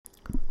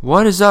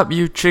What is up,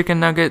 you chicken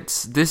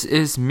nuggets? This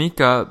is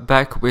Mika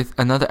back with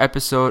another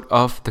episode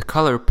of The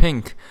Color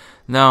Pink.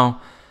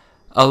 Now,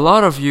 a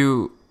lot of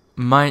you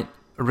might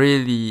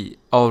really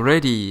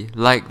already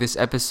like this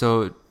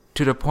episode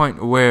to the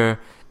point where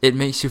it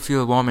makes you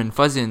feel warm and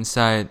fuzzy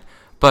inside.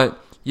 But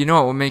you know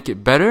what will make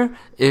it better?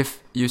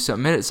 If you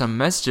submitted some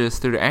messages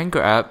through the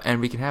Anchor app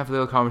and we can have a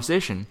little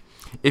conversation.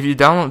 If you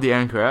download the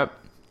Anchor app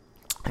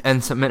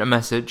and submit a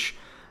message,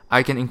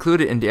 I can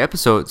include it in the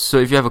episode. So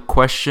if you have a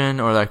question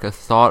or like a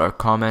thought or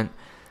comment,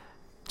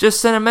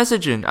 just send a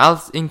message in.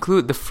 I'll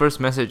include the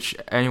first message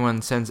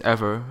anyone sends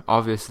ever,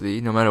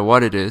 obviously, no matter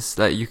what it is.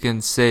 Like you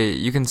can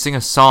sing a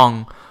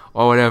song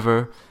or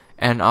whatever,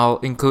 and I'll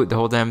include the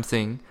whole damn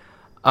thing.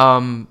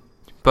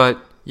 But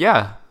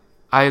yeah,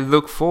 I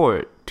look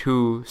forward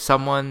to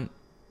someone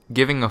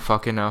giving a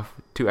fuck enough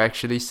to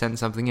actually send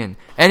something in.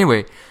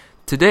 Anyway,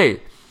 today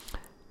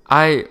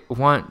I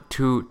want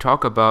to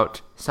talk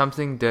about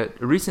something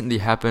that recently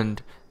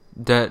happened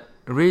that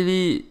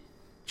really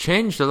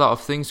changed a lot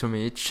of things for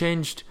me. It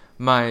changed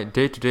my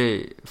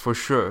day-to-day for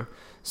sure.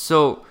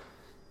 So,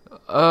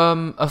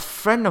 a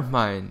friend of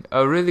mine,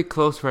 a really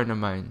close friend of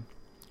mine,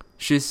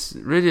 she's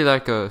really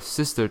like a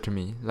sister to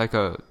me.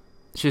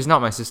 She's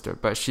not my sister,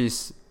 but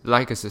she's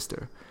like a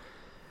sister.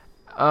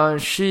 I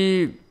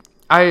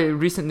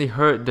recently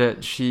heard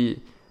that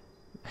she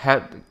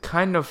had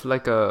kind of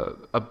like a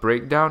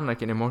breakdown,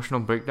 like an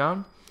emotional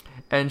breakdown,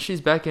 and she's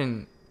back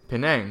in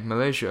Penang,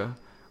 Malaysia,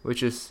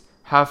 which is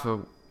half a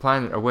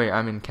planet away.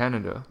 I'm in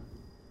Canada,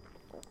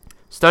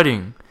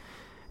 studying,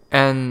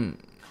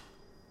 and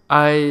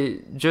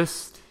it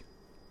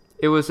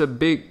was a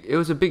big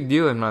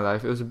deal in my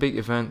life. It was a big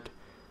event,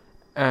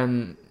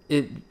 and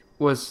it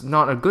was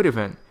not a good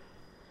event,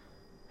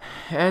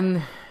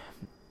 and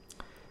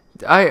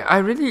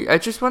I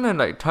just want to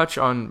like touch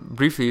on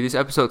briefly. These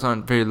episodes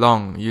aren't very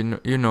long, you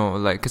know,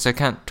 like, because I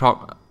can't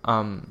talk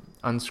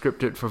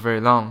unscripted for very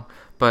long,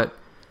 but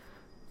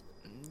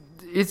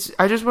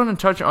I just want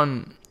to touch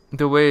on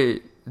the way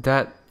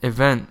that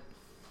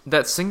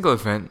single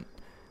event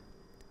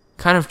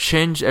kind of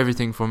changed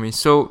everything for me.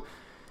 So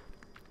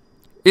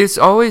it's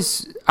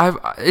always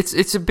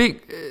it's a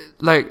big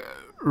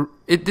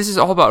this is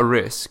all about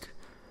risk,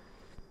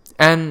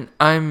 and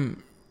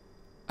I'm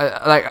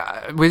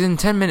within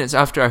 10 minutes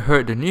after I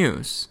heard the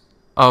news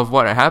of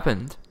what had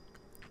happened,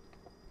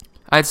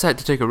 I decided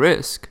to take a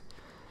risk.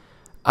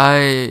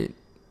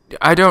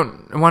 I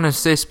don't want to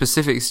say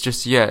specifics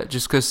just yet,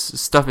 just because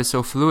stuff is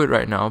so fluid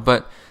right now,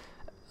 but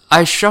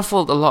I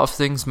shuffled a lot of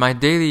things. My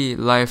daily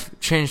life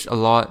changed a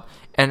lot,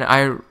 and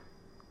I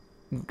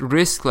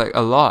risked like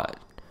a lot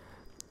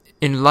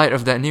in light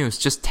of that news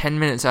just 10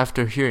 minutes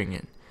after hearing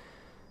it.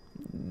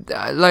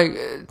 Like,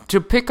 to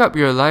pick up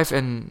your life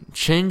and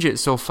change it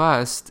so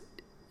fast,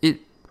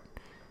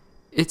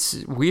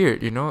 it's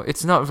weird, you know?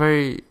 It's not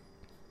very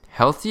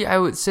healthy, I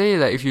would say,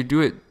 like if you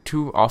do it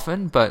too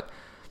often, but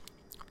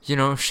you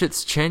know,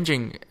 shit's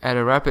changing at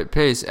a rapid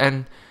pace.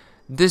 And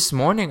this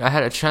morning I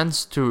had a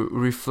chance to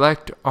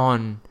reflect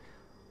on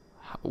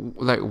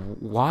like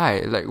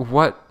why, like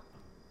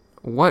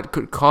what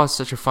could cause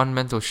such a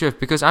fundamental shift,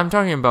 because I'm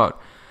talking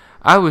about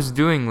I was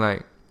doing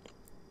like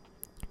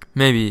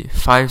maybe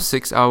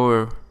 5-6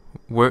 hour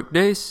work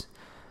days.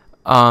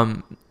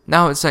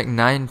 Now it's like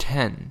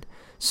 9-10.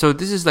 So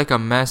this is like a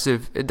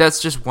massive, that's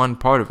just one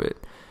part of it.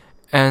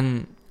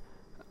 And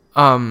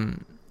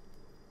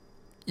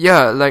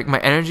yeah, like my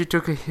energy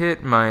took a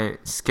hit, my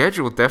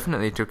schedule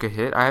definitely took a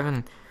hit. I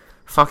haven't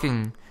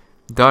fucking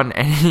done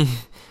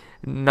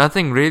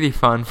nothing really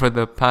fun for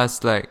the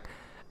past, like,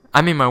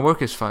 I mean, my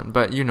work is fun,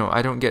 but you know,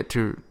 I don't get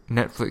to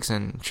Netflix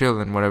and chill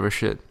and whatever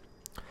shit.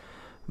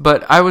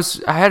 But I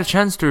had a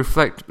chance to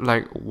reflect,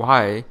 like,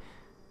 why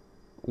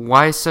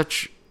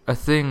such a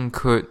thing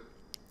could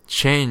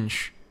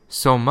change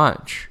so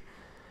much.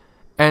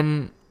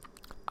 And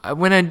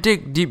when I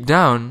dig deep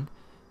down,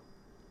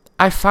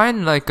 I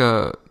find like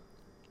a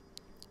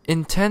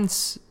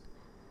intense,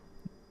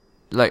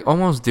 like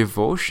almost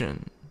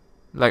devotion,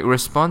 like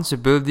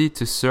responsibility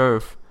to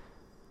serve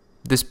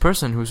this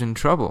person who's in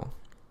trouble.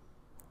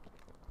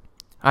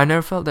 I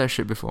never felt that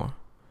shit before.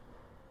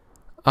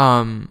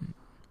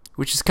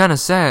 Which is kind of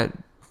sad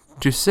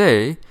to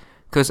say,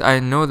 because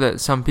I know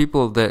that some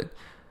people that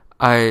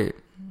I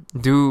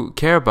do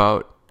care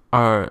about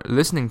are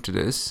listening to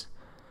this,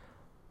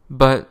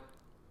 but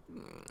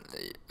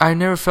I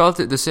never felt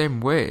it the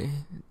same way.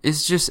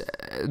 It's just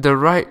the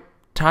right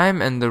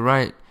time and the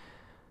right,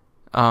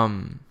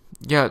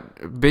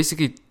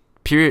 basically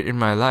period in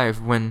my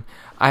life when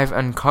I've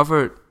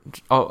uncovered,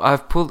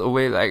 I've pulled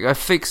away, like I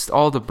fixed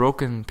all the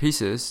broken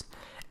pieces,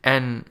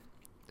 and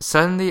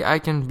suddenly I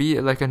can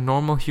be like a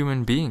normal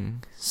human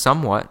being,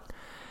 somewhat.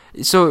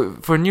 So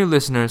for new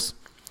listeners,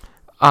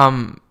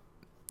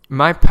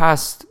 my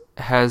past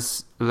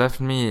has left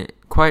me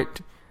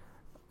quite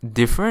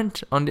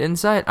different on the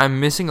inside. I'm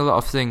missing a lot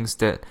of things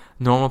that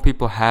normal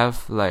people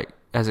have, like,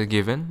 as a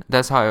given.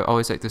 That's how I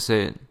always like to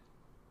say it.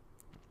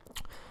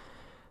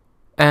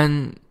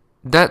 And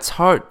that's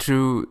hard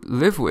to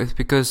live with,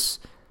 because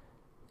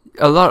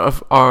a lot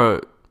of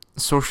our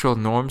social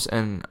norms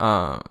and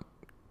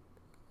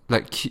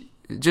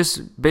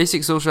just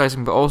basic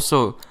socializing, but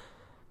also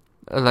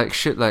like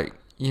shit like,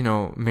 you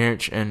know,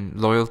 marriage and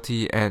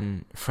loyalty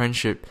and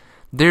friendship,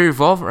 they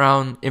revolve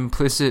around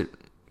implicit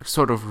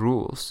sort of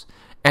rules.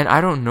 And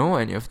I don't know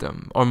any of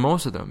them, or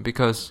most of them,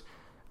 because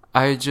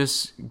I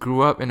just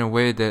grew up in a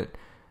way that,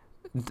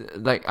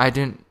 like, I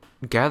didn't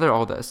gather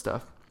all that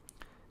stuff.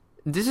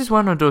 This is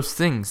one of those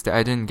things that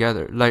I didn't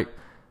gather. Like,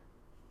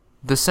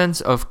 the sense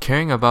of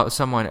caring about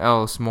someone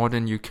else more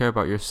than you care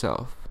about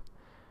yourself.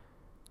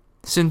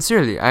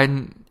 Sincerely,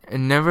 I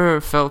never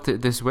felt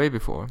it this way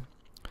before.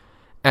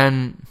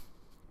 And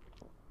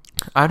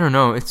I don't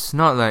know, it's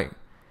not like...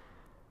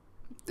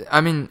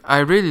 I mean, I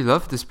really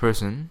love this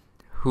person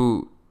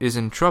who is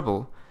in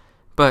trouble,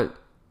 but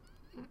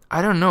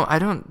I don't know, I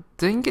don't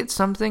think it's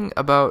something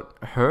about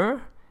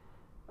her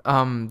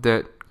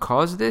that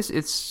caused this.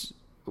 It's,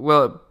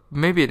 well,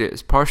 maybe it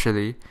is,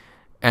 partially,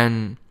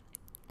 and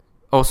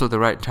also the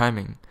right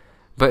timing,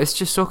 but it's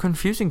just so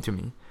confusing to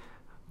me.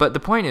 But the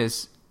point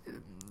is,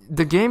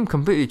 the game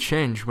completely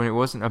changed when it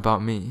wasn't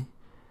about me.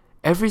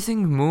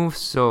 Everything moved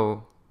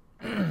so...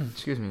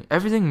 excuse me.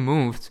 Everything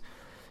moved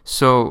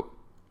so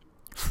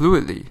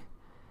fluidly.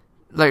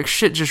 Like,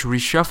 shit just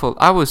reshuffled.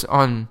 I was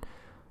on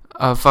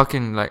a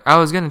fucking, like, I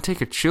was gonna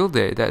take a chill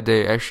day that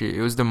day, actually.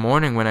 It was the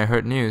morning when I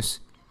heard news.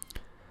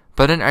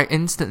 But then I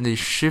instantly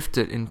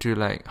shifted into,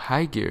 like,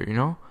 high gear, you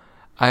know?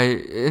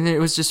 And it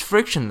was just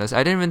frictionless.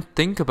 I didn't even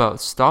think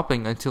about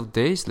stopping until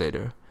days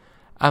later.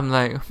 I'm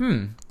like,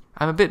 I'm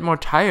a bit more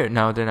tired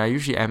now than I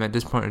usually am at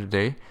this point of the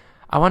day.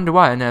 I wonder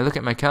why. And I look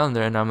at my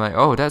calendar and I'm like,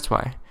 oh, that's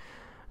why.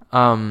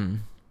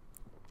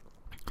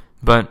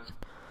 But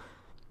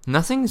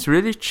nothing's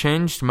really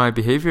changed my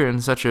behavior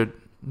in such a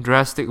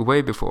drastic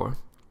way before.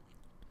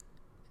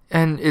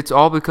 And it's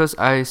all because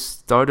I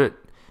started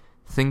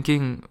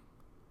thinking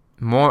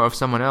more of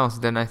someone else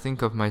than I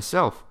think of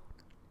myself.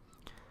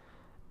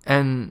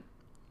 And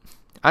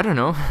I don't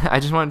know, I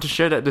just wanted to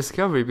share that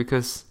discovery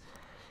because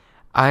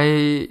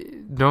I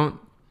don't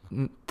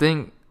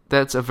think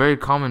that's a very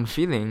common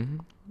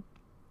feeling.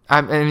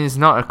 I mean, it's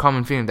not a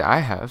common feeling that I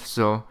have,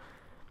 so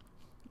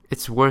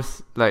it's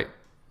worth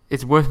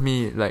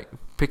me, like,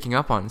 picking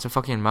up on. It's a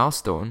fucking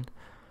milestone.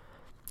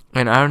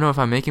 And I don't know if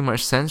I'm making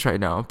much sense right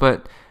now,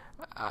 but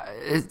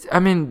I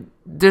mean,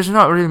 there's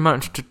not really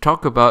much to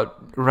talk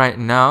about right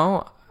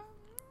now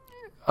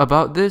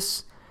about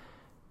this.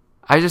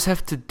 I just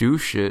have to do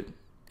shit,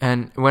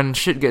 and when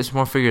shit gets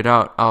more figured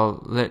out,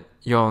 I'll let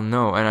y'all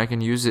know, and I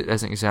can use it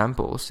as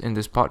examples in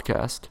this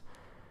podcast,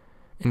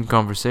 in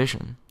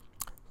conversation.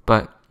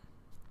 But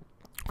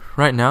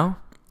right now,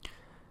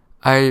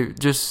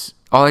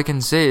 all I can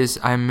say is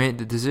I made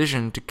the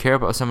decision to care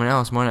about someone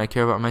else more than I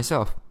care about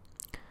myself.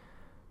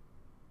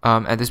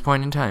 At this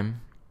point in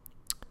time.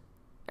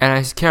 And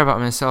I care about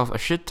myself a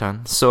shit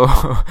ton, so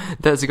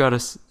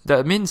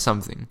that means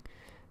something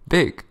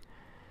big.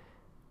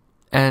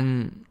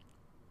 And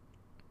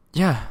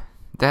yeah,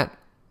 that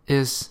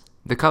is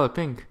The Color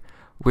Pink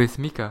with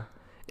Mika.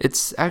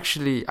 It's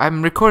actually,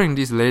 I'm recording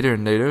these later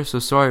and later, so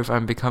sorry if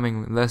I'm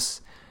becoming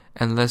less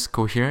and less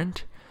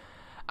coherent.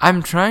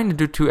 I'm trying to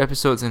do 2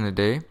 episodes in a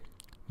day,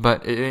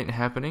 but it ain't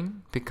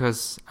happening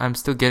because I'm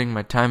still getting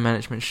my time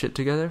management shit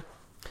together.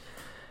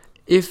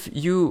 If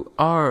you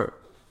are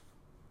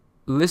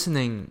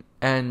listening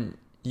and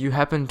you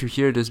happen to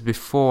hear this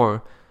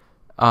before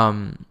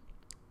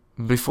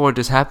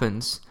this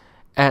happens,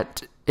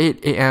 at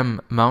 8 a.m.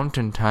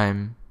 Mountain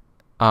Time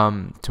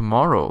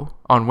tomorrow,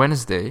 on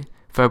Wednesday,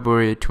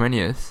 February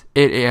 20th,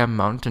 8 a.m.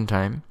 Mountain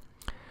Time,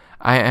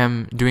 I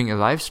am doing a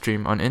live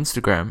stream on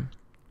Instagram.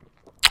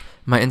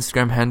 My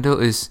Instagram handle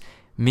is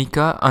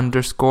Mika_YEAP.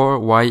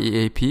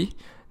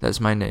 That's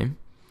my name.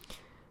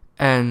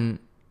 And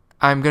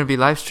I'm going to be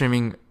live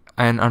streaming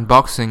an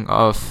unboxing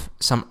of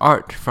some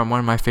art from one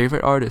of my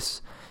favorite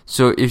artists.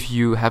 So if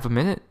you have a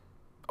minute,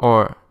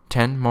 or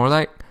 10 more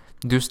like,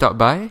 do stop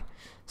by,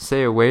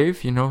 say a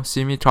wave,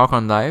 see me talk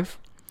on live.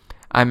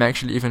 I'm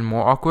actually even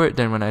more awkward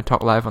than when I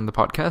talk live on the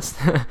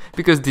podcast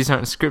because these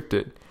aren't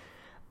scripted.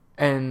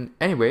 And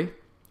anyway,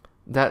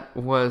 that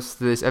was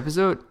this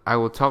episode. I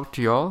will talk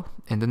to y'all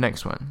in the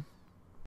next one.